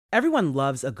Everyone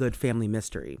loves a good family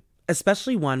mystery,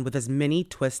 especially one with as many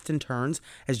twists and turns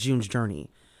as June's journey.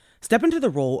 Step into the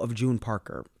role of June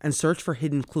Parker and search for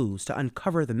hidden clues to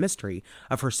uncover the mystery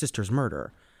of her sister's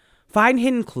murder. Find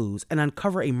hidden clues and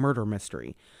uncover a murder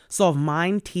mystery. Solve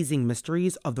mind teasing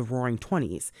mysteries of the Roaring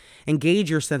Twenties. Engage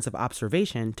your sense of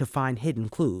observation to find hidden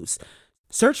clues.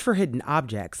 Search for hidden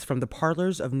objects from the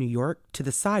parlors of New York to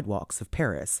the sidewalks of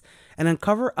Paris and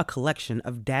uncover a collection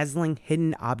of dazzling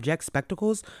hidden object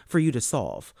spectacles for you to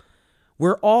solve.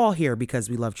 We're all here because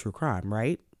we love true crime,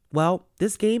 right? Well,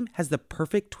 this game has the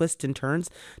perfect twists and turns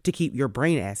to keep your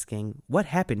brain asking, what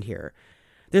happened here?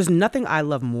 There's nothing I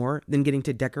love more than getting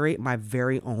to decorate my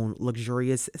very own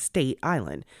luxurious state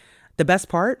island. The best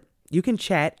part? You can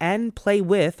chat and play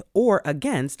with or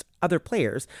against other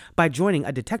players by joining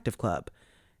a detective club.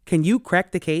 Can you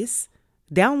crack the case?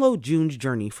 Download June's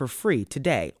Journey for free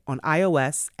today on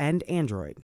iOS and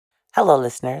Android. Hello,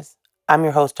 listeners. I'm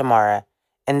your host, Amara,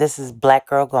 and this is Black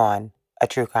Girl Gone, a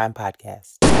true crime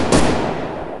podcast.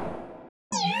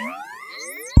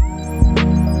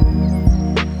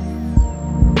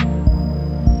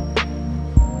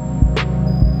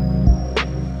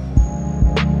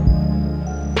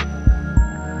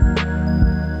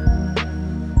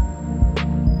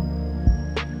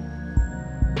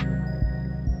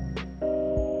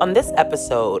 On this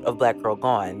episode of Black Girl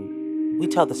Gone, we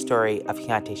tell the story of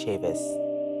Keonte Chavis,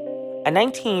 a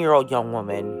 19-year-old young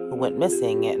woman who went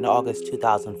missing in August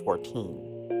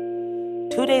 2014.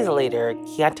 2 days later,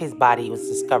 Keonte's body was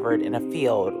discovered in a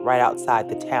field right outside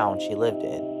the town she lived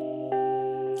in.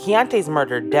 Keonte's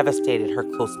murder devastated her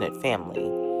close-knit family,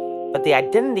 but the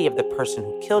identity of the person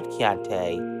who killed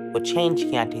Keonte would change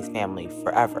Keonte's family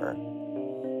forever.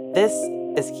 This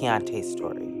is Keonte's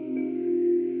story.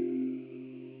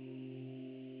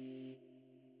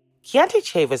 Keonte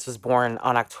Chavis was born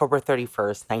on October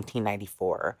 31st,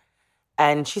 1994,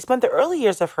 and she spent the early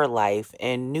years of her life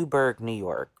in Newburgh, New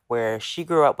York, where she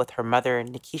grew up with her mother,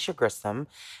 Nikisha Grissom,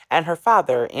 and her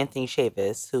father, Anthony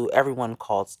Chavis, who everyone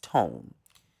calls Tone.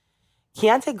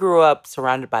 Keonte grew up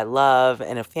surrounded by love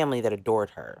and a family that adored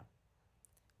her.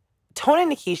 Tone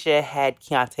and Nikisha had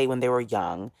Keonte when they were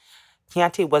young.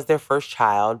 Keonte was their first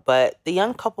child, but the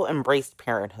young couple embraced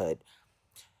parenthood.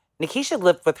 Nikisha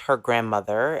lived with her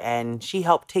grandmother, and she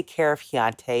helped take care of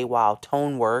Keonte while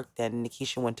Tone worked and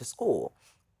Nikisha went to school.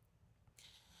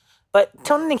 But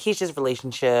Tone and Nikisha's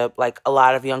relationship, like a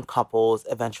lot of young couples,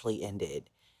 eventually ended.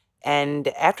 And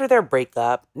after their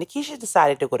breakup, Nikisha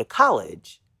decided to go to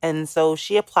college. And so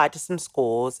she applied to some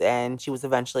schools, and she was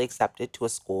eventually accepted to a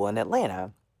school in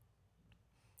Atlanta.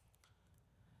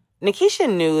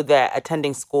 Nikisha knew that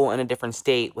attending school in a different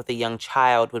state with a young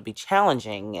child would be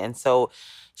challenging, and so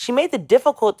she made the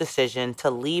difficult decision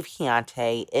to leave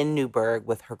Keonte in Newburgh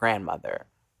with her grandmother.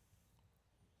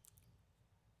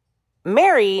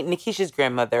 Mary, Nikisha's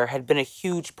grandmother, had been a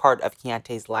huge part of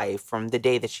Keonte's life from the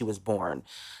day that she was born,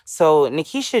 so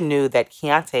Nikisha knew that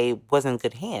Keonte was in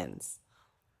good hands.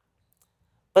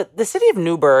 But the city of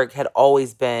Newburgh had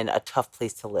always been a tough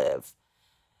place to live.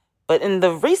 But in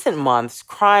the recent months,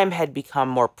 crime had become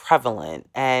more prevalent,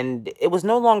 and it was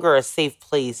no longer a safe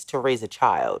place to raise a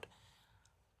child.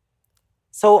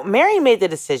 So Mary made the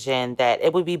decision that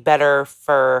it would be better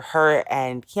for her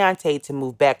and Keonte to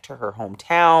move back to her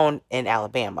hometown in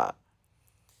Alabama.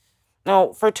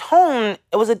 Now, for Tone,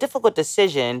 it was a difficult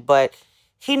decision, but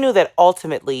he knew that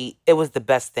ultimately it was the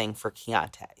best thing for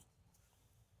Keonte.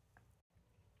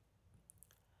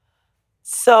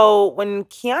 So when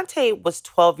Keonte was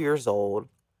 12 years old,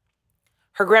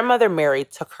 her grandmother Mary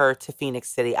took her to Phoenix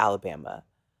City, Alabama.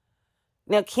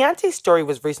 Now, Keontae's story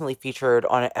was recently featured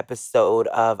on an episode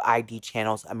of ID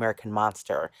Channel's American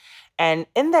Monster. And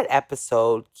in that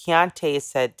episode, Keonte is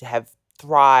said to have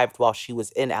thrived while she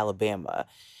was in Alabama.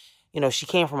 She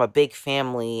came from a big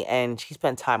family and she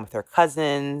spent time with her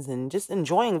cousins and just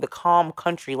enjoying the calm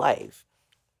country life.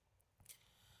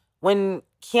 When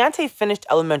Keonte finished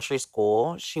elementary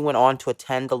school, she went on to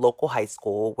attend the local high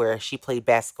school where she played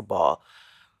basketball.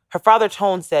 Her father,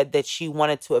 Tone, said that she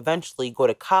wanted to eventually go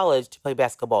to college to play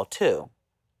basketball too.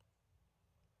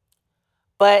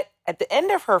 But at the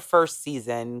end of her first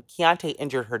season, Keonte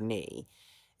injured her knee,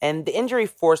 and the injury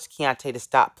forced Keonte to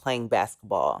stop playing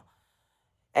basketball.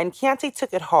 And Keonte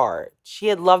took it hard. She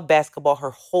had loved basketball her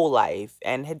whole life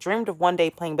and had dreamed of one day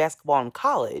playing basketball in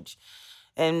college.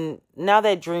 And now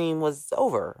that dream was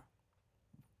over.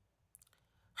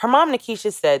 Her mom,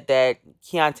 Nikisha, said that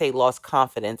Keonte lost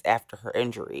confidence after her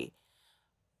injury.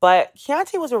 But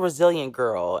Keonte was a resilient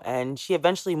girl, and she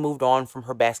eventually moved on from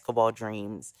her basketball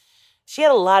dreams. She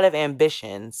had a lot of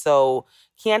ambition, so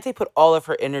Keonte put all of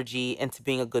her energy into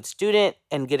being a good student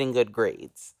and getting good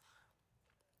grades.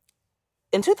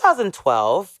 In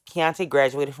 2012, Keonte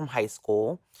graduated from high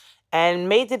school and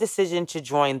made the decision to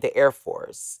join the Air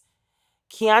Force.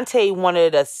 Keonte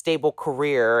wanted a stable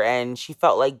career, and she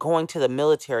felt like going to the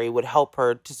military would help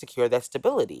her to secure that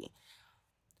stability.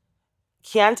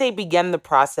 Keonte began the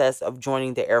process of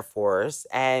joining the Air Force,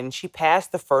 and she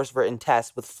passed the first written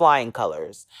test with flying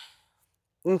colors.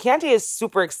 And Keonte is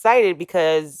super excited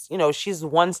because, she's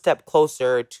one step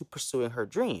closer to pursuing her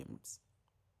dreams.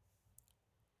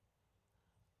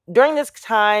 During this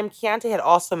time, Keonte had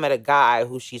also met a guy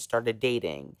who she started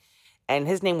dating, and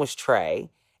his name was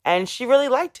Trey, and she really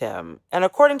liked him. And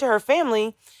according to her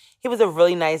family, he was a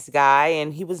really nice guy,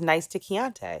 and he was nice to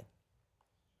Keonte.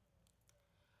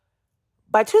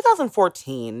 By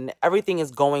 2014, everything is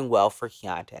going well for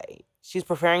Keonte. She's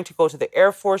preparing to go to the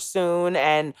Air Force soon,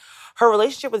 and her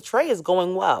relationship with Trey is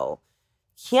going well.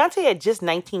 Keonte, at just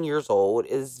 19 years old,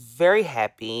 is very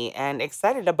happy and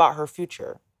excited about her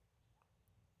future.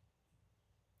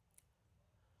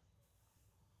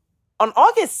 On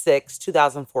August 6,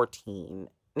 2014,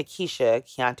 Nikisha,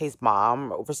 Keontae's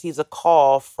mom, receives a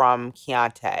call from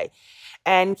Keonte.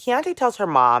 And Keonte tells her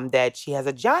mom that she has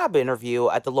a job interview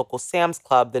at the local Sam's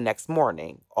Club the next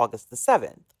morning, August the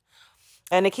 7th.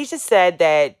 And Nikisha said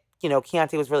that,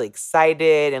 Keonte was really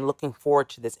excited and looking forward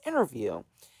to this interview.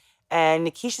 And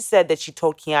Nikisha said that she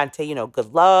told Keonte,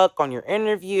 good luck on your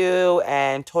interview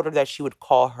and told her that she would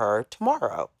call her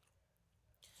tomorrow.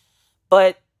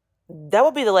 But that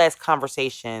would be the last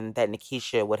conversation that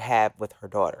Nikisha would have with her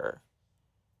daughter.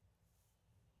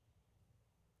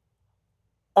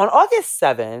 On August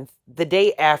 7th, the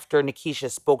day after Nikisha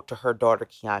spoke to her daughter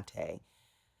Keonte,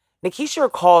 Nikisha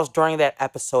recalls during that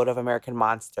episode of American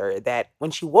Monster that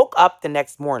when she woke up the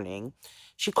next morning,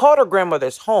 she called her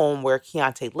grandmother's home where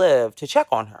Keonte lived to check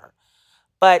on her.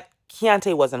 But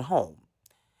Keonte wasn't home.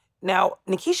 Now,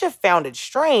 Nikisha found it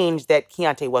strange that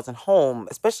Keonte wasn't home,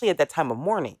 especially at that time of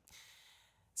morning.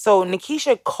 So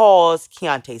Nikisha calls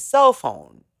Keontae's cell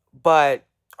phone, but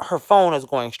her phone is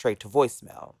going straight to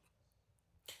voicemail.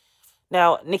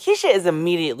 Now, Nikisha is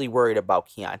immediately worried about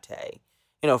Keonte.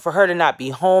 For her to not be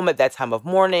home at that time of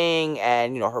morning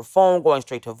and, her phone going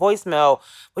straight to voicemail,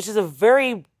 which is a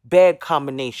very bad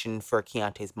combination for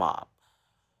Keontae's mom.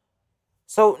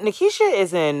 So Nikisha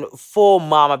is in full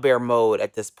mama bear mode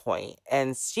at this point,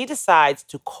 and she decides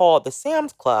to call the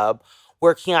Sam's Club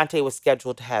where Keonte was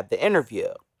scheduled to have the interview.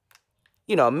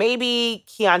 Maybe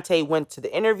Keonte went to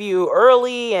the interview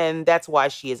early and that's why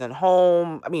she isn't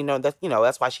home. I mean, no,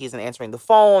 that's why she isn't answering the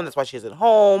phone. That's why she isn't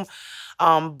home.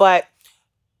 But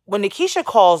when Nikisha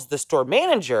calls the store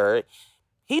manager,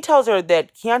 he tells her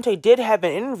that Keonte did have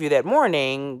an interview that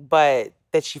morning, but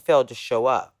that she failed to show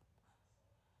up.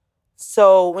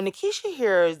 So when Nikisha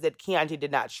hears that Keonte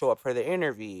did not show up for the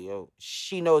interview,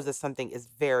 she knows that something is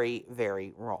very,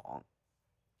 very wrong.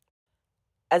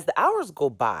 As the hours go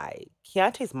by,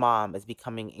 Keontae's mom is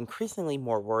becoming increasingly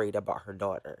more worried about her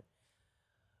daughter.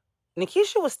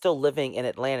 Nikisha was still living in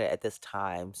Atlanta at this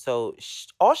time, so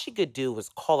all she could do was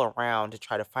call around to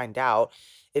try to find out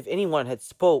if anyone had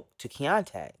spoke to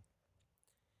Keonte.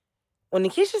 When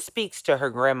Nikisha speaks to her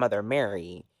grandmother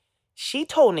Mary, she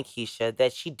told Nikisha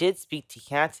that she did speak to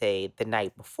Keonte the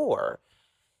night before.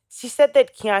 She said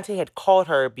that Keonte had called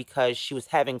her because she was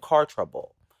having car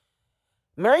trouble.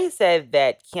 Mary said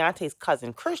that Keontae's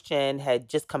cousin Christian had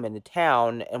just come into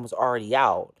town and was already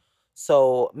out.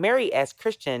 So Mary asked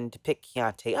Christian to pick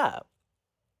Keonte up.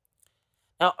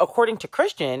 Now, according to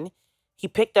Christian, he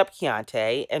picked up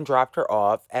Keonte and dropped her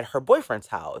off at her boyfriend's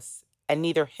house, and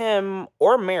neither him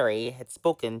or Mary had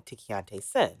spoken to Keonte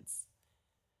since.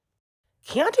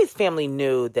 Keontae's family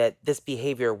knew that this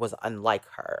behavior was unlike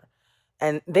her,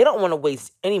 and they don't want to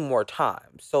waste any more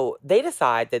time. So they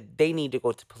decide that they need to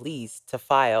go to police to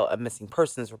file a missing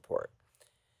persons report.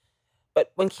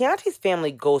 But when Keontae's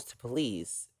family goes to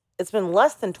police, it's been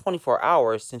less than 24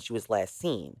 hours since she was last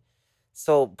seen.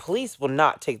 So police will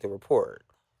not take the report.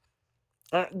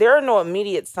 There are no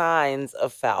immediate signs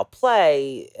of foul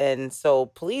play, and so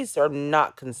police are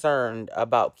not concerned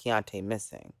about Keonte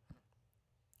missing.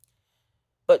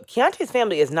 But Keontae's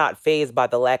family is not fazed by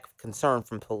the lack of concern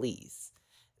from police.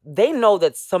 They know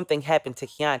that something happened to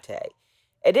Keonte.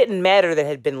 It didn't matter that it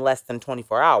had been less than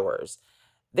 24 hours.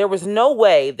 There was no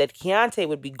way that Keonte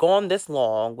would be gone this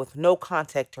long with no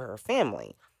contact to her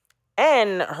family.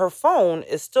 And her phone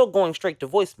is still going straight to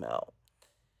voicemail.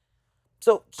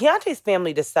 So Keontae's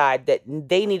family decide that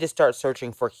they need to start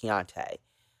searching for Keonte.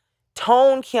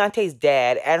 Tone, Keontae's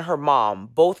dad, and her mom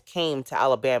both came to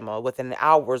Alabama within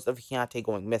hours of Keontae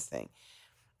going missing.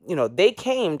 They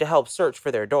came to help search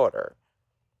for their daughter.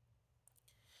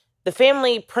 The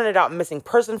family printed out missing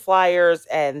person flyers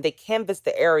and they canvassed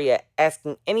the area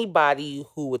asking anybody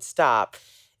who would stop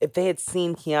if they had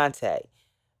seen Keontae,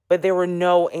 but there were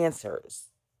no answers.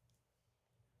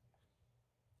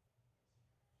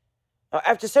 Now,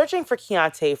 after searching for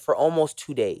Keontae for almost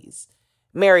 2 days,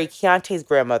 Mary, Keontae's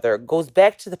grandmother, goes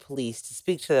back to the police to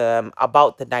speak to them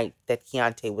about the night that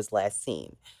Keontae was last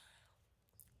seen.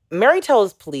 Mary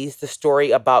tells police the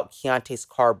story about Keontae's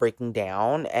car breaking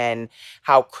down and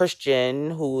how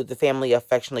Christian, who the family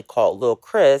affectionately called Little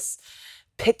Chris,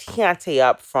 picked Keontae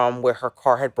up from where her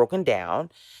car had broken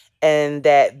down and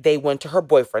that they went to her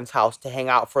boyfriend's house to hang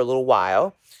out for a little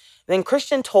while. Then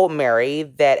Christian told Mary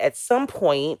that at some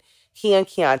point he and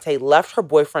Keontae left her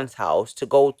boyfriend's house to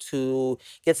go to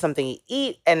get something to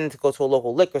eat and to go to a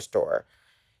local liquor store.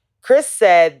 Chris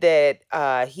said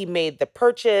that he made the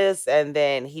purchase and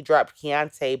then he dropped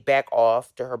Keontae back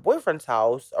off to her boyfriend's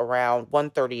house around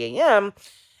 1:30 a.m.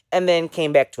 and then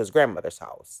came back to his grandmother's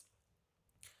house.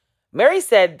 Mary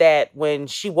said that when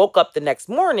she woke up the next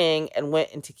morning and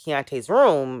went into Keontae's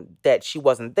room, that she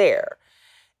wasn't there.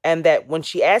 And that when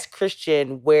she asked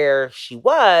Christian where she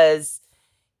was,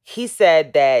 he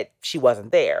said that she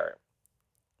wasn't there.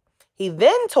 He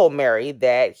then told Mary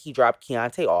that he dropped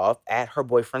Keontae off at her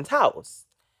boyfriend's house.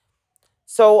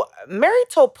 So Mary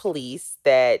told police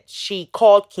that she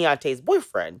called Keontae's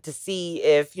boyfriend to see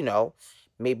if,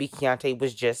 maybe Keontae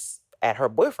was just at her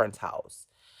boyfriend's house.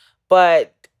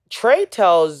 But Trey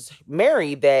tells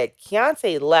Mary that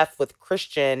Keontae left with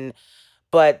Christian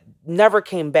but never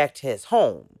came back to his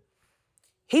home.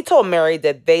 He told Mary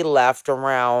that they left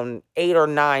around 8 or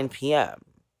 9 p.m.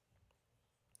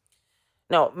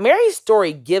 Now, Mary's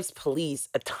story gives police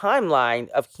a timeline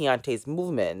of Keontae's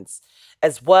movements,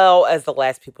 as well as the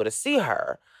last people to see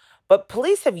her. But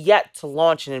police have yet to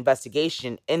launch an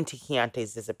investigation into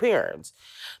Keontae's disappearance.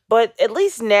 But at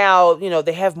least now,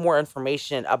 they have more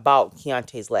information about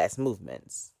Keontae's last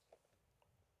movements.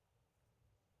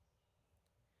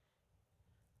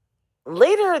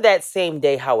 Later that same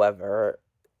day, however,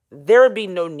 there would be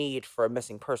no need for a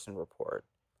missing person report.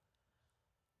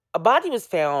 A body was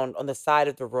found on the side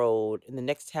of the road in the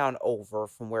next town over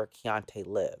from where Keontae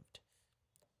lived.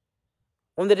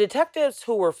 When the detectives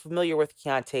who were familiar with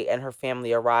Keontae and her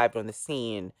family arrived on the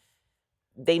scene,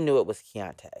 they knew it was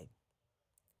Keontae.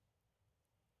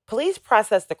 Police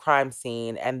processed the crime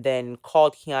scene and then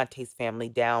called Keontae's family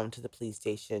down to the police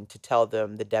station to tell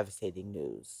them the devastating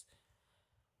news.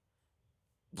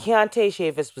 Keonte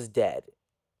Chavis was dead,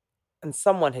 and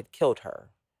someone had killed her.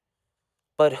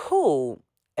 But who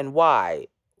and why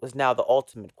was now the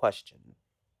ultimate question.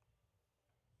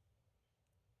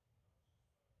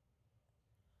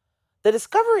 The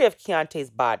discovery of Keontae's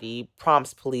body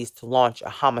prompts police to launch a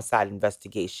homicide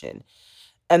investigation,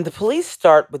 and the police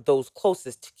start with those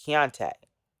closest to Keontae,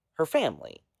 her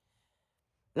family.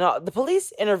 Now, the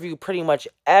police interview pretty much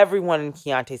everyone in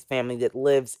Keontae's family that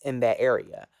lives in that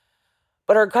area.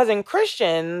 But her cousin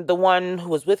Christian, the one who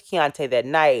was with Keontae that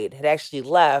night, had actually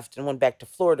left and went back to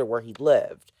Florida where he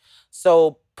lived.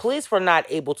 So police were not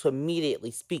able to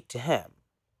immediately speak to him.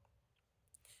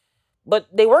 But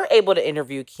they were able to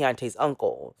interview Keontae's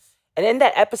uncle. And in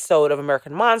that episode of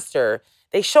American Monster,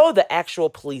 they showed the actual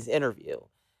police interview.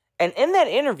 And in that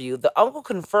interview, the uncle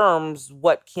confirms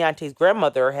what Keontae's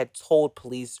grandmother had told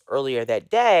police earlier that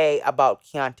day about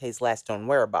Keontae's last known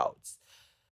whereabouts.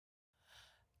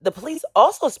 The police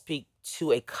also speak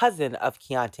to a cousin of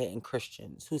Keontae and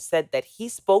Christian's who said that he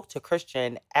spoke to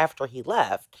Christian after he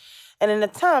left in an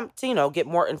attempt to, get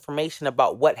more information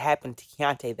about what happened to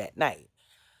Keontae that night.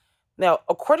 Now,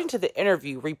 according to the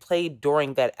interview replayed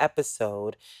during that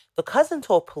episode, the cousin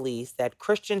told police that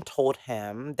Christian told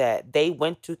him that they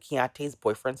went to Keontae's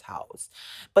boyfriend's house,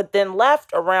 but then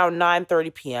left around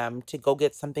 9:30 p.m. to go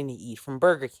get something to eat from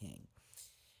Burger King.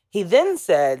 He then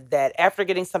said that after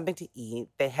getting something to eat,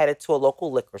 they headed to a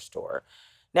local liquor store.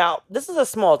 Now, this is a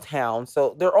small town,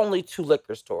 so there are only two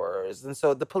liquor stores. And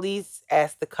so the police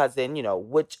asked the cousin,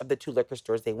 which of the two liquor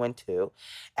stores they went to.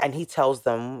 And he tells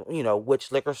them, which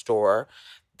liquor store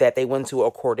that they went to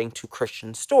according to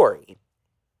Christian's story.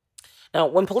 Now,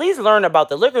 when police learn about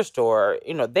the liquor store,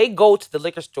 they go to the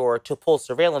liquor store to pull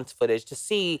surveillance footage to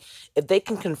see if they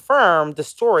can confirm the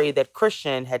story that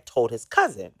Christian had told his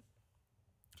cousin.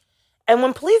 And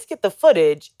when police get the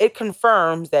footage, it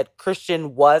confirms that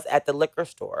Christian was at the liquor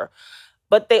store.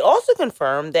 But they also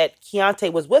confirm that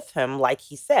Keontae was with him, like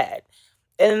he said.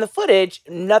 And in the footage,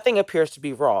 nothing appears to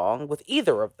be wrong with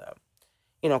either of them.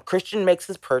 Christian makes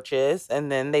his purchase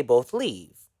and then they both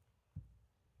leave.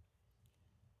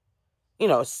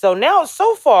 So now,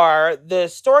 so far, the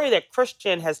story that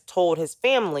Christian has told his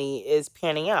family is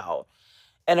panning out.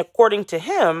 And according to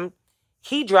him,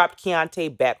 he dropped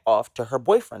Keonte back off to her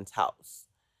boyfriend's house.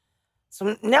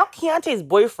 So now Keontae's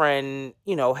boyfriend,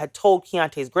 had told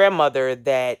Keontae's grandmother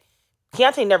that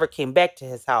Keonte never came back to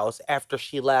his house after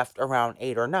she left around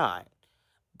 8 or 9.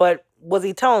 But was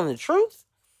he telling the truth?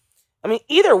 I mean,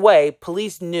 either way,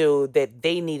 police knew that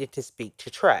they needed to speak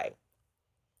to Trey.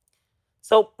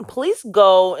 So police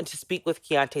go and to speak with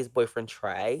Keontae's boyfriend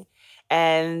Trey,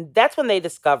 and that's when they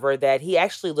discover that he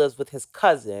actually lives with his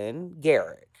cousin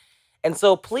Garrett. And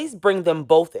so police bring them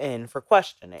both in for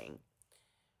questioning.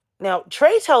 Now,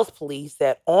 Trey tells police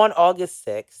that on August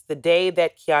 6th, the day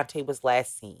that Keonte was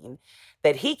last seen,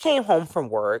 that he came home from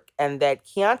work and that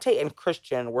Keonte and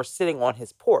Christian were sitting on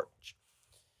his porch.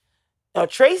 Now,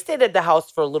 Trey stayed at the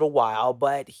house for a little while,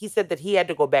 but he said that he had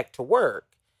to go back to work.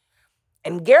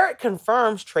 And Garrett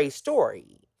confirms Trey's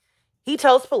story. He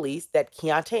tells police that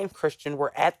Keonte and Christian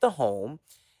were at the home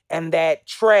and that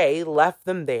Trey left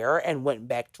them there and went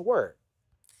back to work.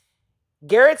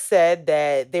 Garrett said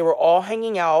that they were all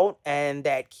hanging out and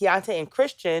that Keonte and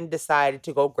Christian decided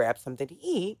to go grab something to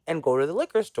eat and go to the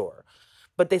liquor store.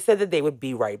 But they said that they would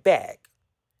be right back.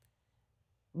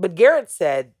 But Garrett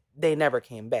said they never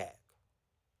came back.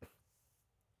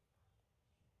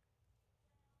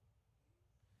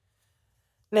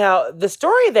 Now, the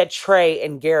story that Trey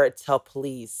and Garrett tell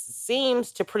police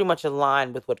seems to pretty much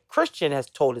align with what Christian has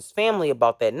told his family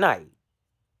about that night.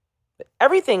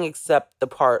 Everything except the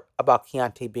part about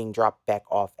Keonte being dropped back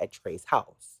off at Trey's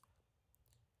house.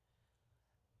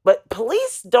 But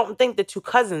police don't think the two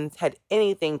cousins had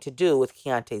anything to do with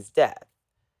Keontae's death.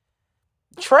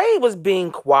 Trey was being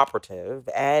cooperative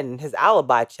and his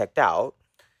alibi checked out.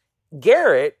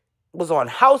 Garrett was on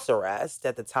house arrest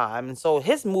at the time, and so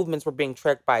his movements were being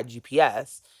tracked by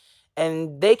GPS,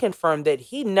 and they confirmed that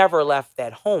he never left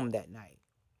that home that night.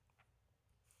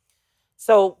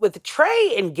 So, with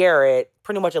Trey and Garrett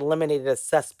pretty much eliminated as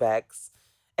suspects,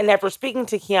 and after speaking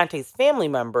to Keontae's family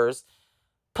members,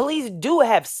 police do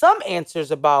have some answers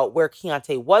about where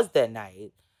Keonte was that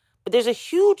night, but there's a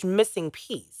huge missing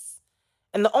piece.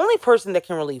 And the only person that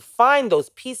can really find those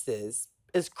pieces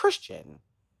is Christian.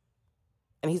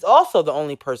 And he's also the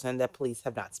only person that police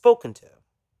have not spoken to.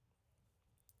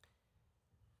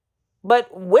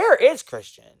 But where is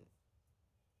Christian?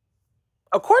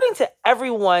 According to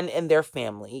everyone in their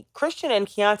family, Christian and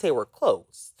Keonte were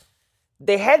close.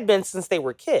 They had been since they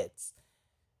were kids.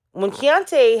 When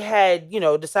Keonte had,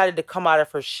 decided to come out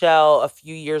of her shell a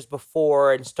few years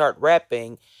before and start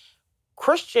rapping,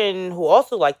 Christian, who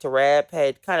also liked to rap,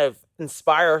 had kind of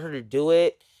inspired her to do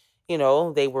it.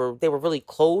 They were really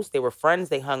close. They were friends.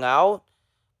 They hung out.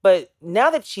 But now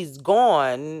that she's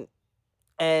gone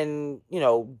and,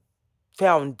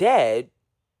 found dead,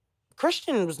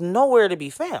 Christian was nowhere to be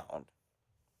found.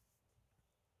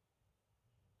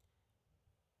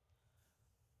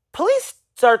 Police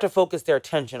started to focus their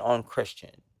attention on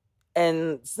Christian.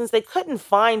 And since they couldn't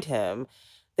find him,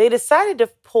 they decided to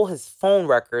pull his phone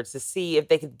records to see if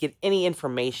they could get any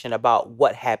information about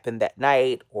what happened that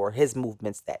night or his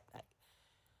movements that night.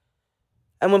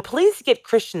 And when police get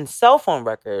Christian's cell phone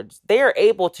records, they are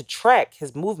able to track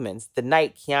his movements the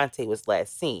night Keonte was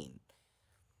last seen.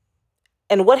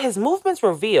 And what his movements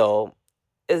reveal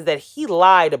is that he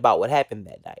lied about what happened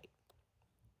that night.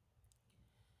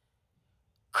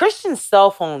 Christian's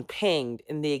cell phone pinged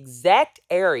in the exact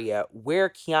area where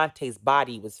Keontae's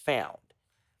body was found.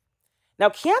 Now,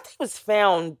 Keonte was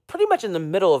found pretty much in the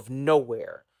middle of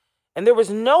nowhere. And there was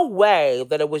no way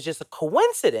that it was just a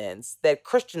coincidence that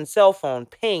Christian's cell phone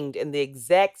pinged in the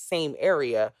exact same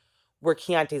area where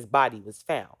Keontae's body was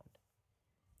found.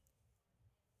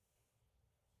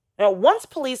 Now, once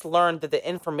police learned that the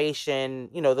information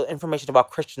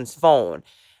about Christian's phone,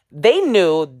 they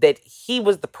knew that he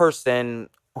was the person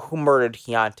who murdered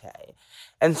Keonte.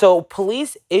 And so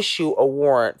police issue a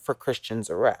warrant for Christian's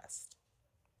arrest.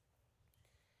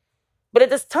 But at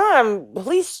this time,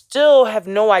 police still have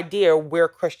no idea where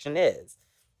Christian is.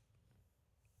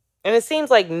 And it seems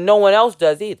like no one else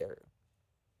does either.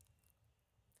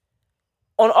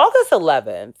 On August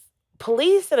 11th,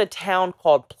 police in a town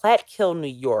called Platkill, New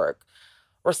York,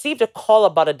 received a call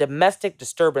about a domestic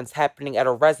disturbance happening at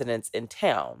a residence in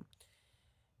town.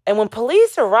 And when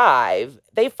police arrive,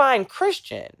 they find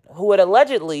Christian, who had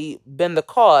allegedly been the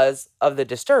cause of the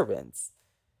disturbance.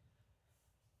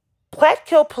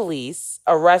 Platkill police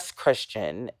arrest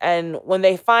Christian, and when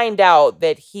they find out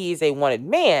that he's a wanted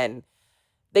man,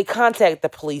 they contact the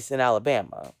police in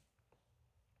Alabama.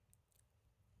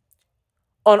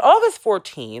 On August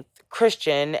 14th,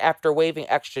 Christian, after waiving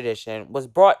extradition, was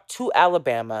brought to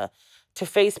Alabama to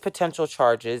face potential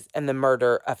charges in the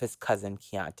murder of his cousin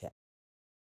Keonte.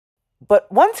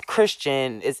 But once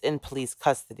Christian is in police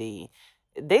custody,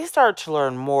 they start to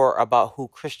learn more about who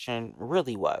Christian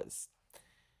really was.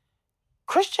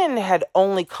 Christian had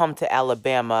only come to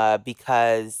Alabama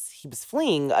because he was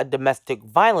fleeing a domestic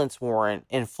violence warrant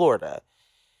in Florida.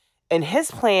 And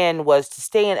his plan was to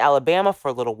stay in Alabama for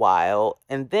a little while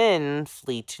and then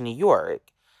flee to New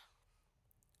York.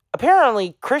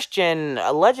 Apparently, Christian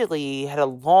allegedly had a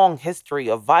long history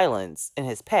of violence in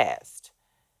his past.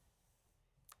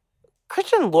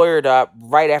 Christian lawyered up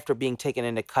right after being taken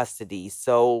into custody,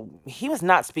 so he was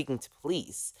not speaking to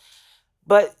police.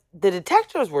 But the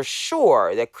detectives were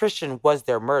sure that Christian was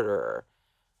their murderer.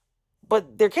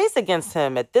 But their case against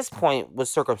him at this point was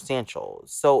circumstantial,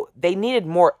 so they needed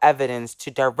more evidence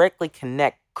to directly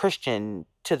connect Christian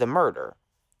to the murder.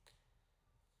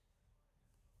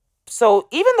 So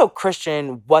even though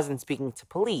Christian wasn't speaking to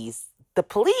police, the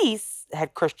police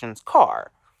had Christian's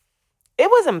car. It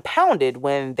was impounded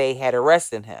when they had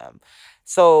arrested him.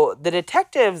 So the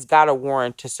detectives got a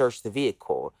warrant to search the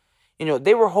vehicle.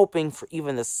 They were hoping for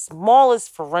even the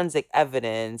smallest forensic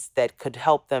evidence that could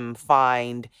help them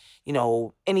find,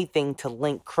 anything to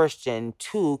link Christian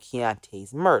to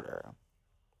Keontae's murder.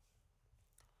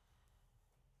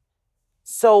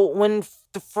 So when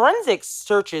the forensics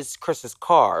searches Chris's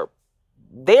car,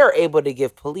 they are able to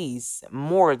give police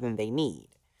more than they need.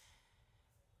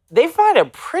 They find a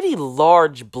pretty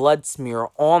large blood smear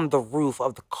on the roof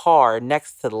of the car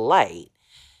next to the light.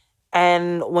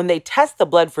 And when they test the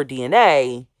blood for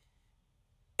DNA,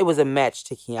 it was a match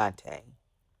to Keonte.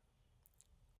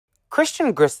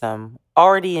 Christian Grissom,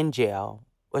 already in jail,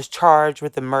 was charged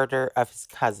with the murder of his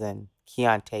cousin,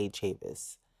 Keonte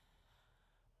Chavis.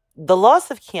 The loss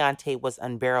of Keonte was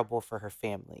unbearable for her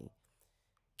family.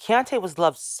 Keonte was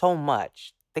loved so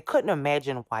much, they couldn't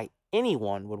imagine why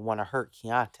anyone would want to hurt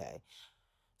Keonte.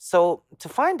 So, to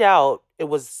find out it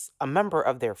was a member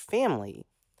of their family,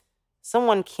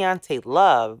 someone Keonte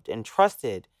loved and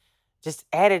trusted, just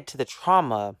added to the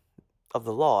trauma of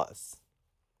the loss.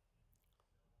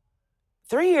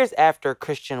 3 years after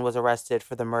Christian was arrested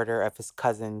for the murder of his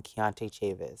cousin Keonte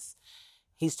Chavis,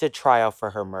 he stood trial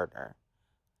for her murder.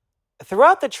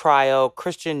 Throughout the trial,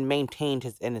 Christian maintained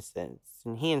his innocence,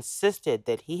 and he insisted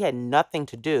that he had nothing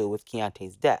to do with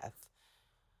Keontae's death.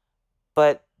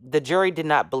 But the jury did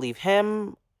not believe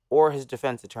him or his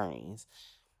defense attorneys.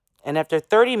 And after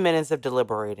 30 minutes of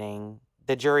deliberating,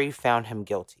 the jury found him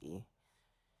guilty.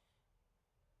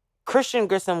 Christian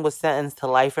Grissom was sentenced to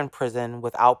life in prison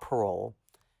without parole,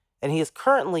 and he is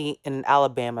currently in an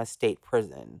Alabama state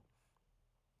prison.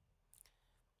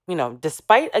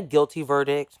 Despite a guilty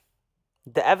verdict,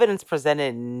 the evidence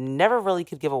presented never really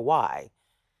could give a why.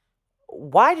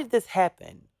 Why did this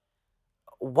happen?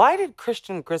 Why did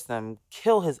Christian Grissom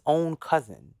kill his own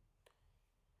cousin?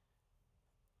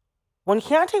 When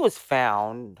Keonte was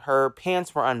found, her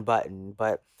pants were unbuttoned,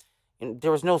 but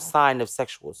there was no sign of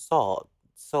sexual assault.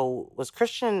 So, was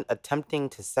Christian attempting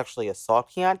to sexually assault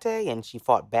Keonte and she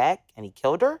fought back and he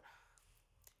killed her?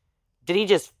 Did he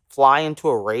just fly into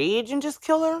a rage and just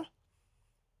kill her?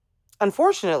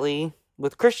 Unfortunately,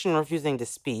 with Christian refusing to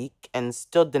speak and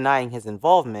still denying his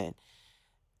involvement,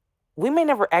 we may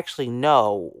never actually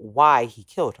know why he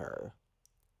killed her.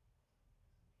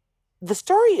 The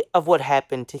story of what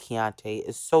happened to Keonte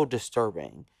is so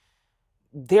disturbing.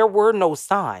 There were no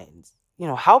signs.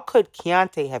 How could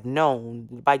Keonte have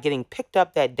known by getting picked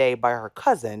up that day by her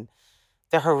cousin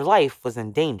that her life was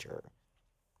in danger?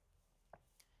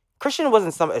 Christian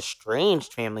wasn't some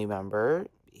estranged family member.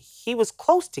 He was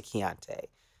close to Keonte.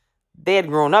 They had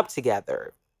grown up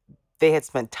together. They had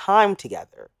spent time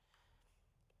together.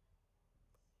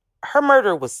 Her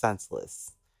murder was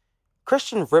senseless.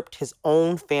 Christian ripped his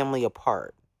own family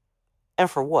apart. And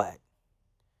for what?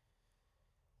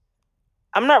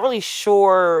 I'm not really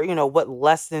sure, what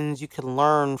lessons you can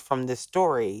learn from this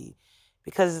story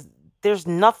because there's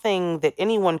nothing that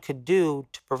anyone could do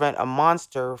to prevent a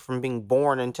monster from being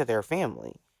born into their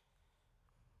family.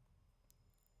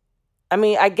 I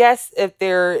mean, I guess if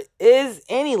there is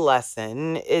any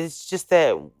lesson, it's just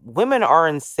that women are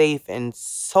unsafe in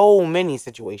so many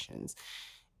situations,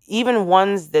 even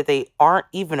ones that they aren't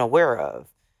even aware of.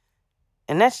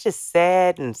 And that's just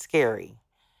sad and scary.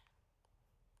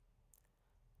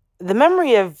 The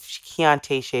memory of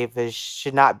Keontae Chavis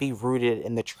should not be rooted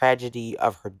in the tragedy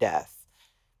of her death.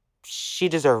 She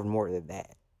deserved more than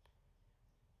that.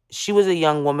 She was a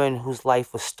young woman whose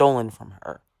life was stolen from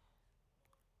her,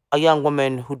 a young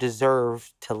woman who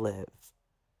deserved to live.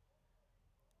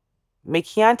 May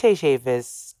Keonte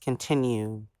Chavis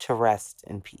continue to rest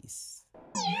in peace.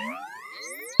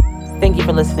 Thank you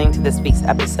for listening to this week's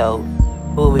episode.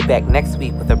 We'll be back next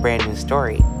week with a brand new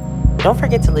story. Don't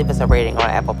forget to leave us a rating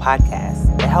on Apple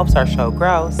Podcasts. It helps our show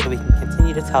grow so we can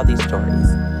continue to tell these stories.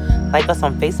 Like us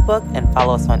on Facebook and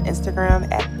follow us on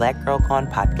Instagram at Black Girl Gone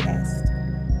Podcast.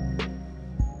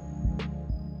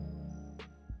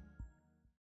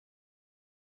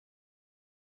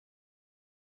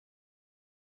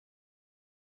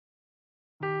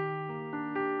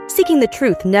 Seeking the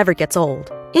truth never gets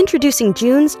old. Introducing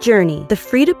June's Journey, the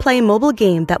free-to-play mobile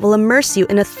game that will immerse you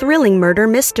in a thrilling murder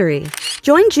mystery.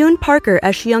 Join June Parker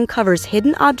as she uncovers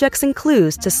hidden objects and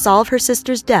clues to solve her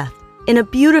sister's death in a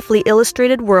beautifully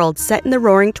illustrated world set in the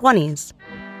Roaring '20s.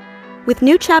 With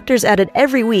new chapters added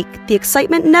every week, the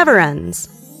excitement never ends.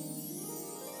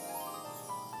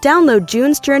 Download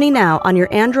June's Journey now on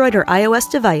your Android or iOS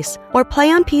device or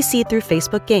play on PC through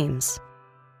Facebook Games.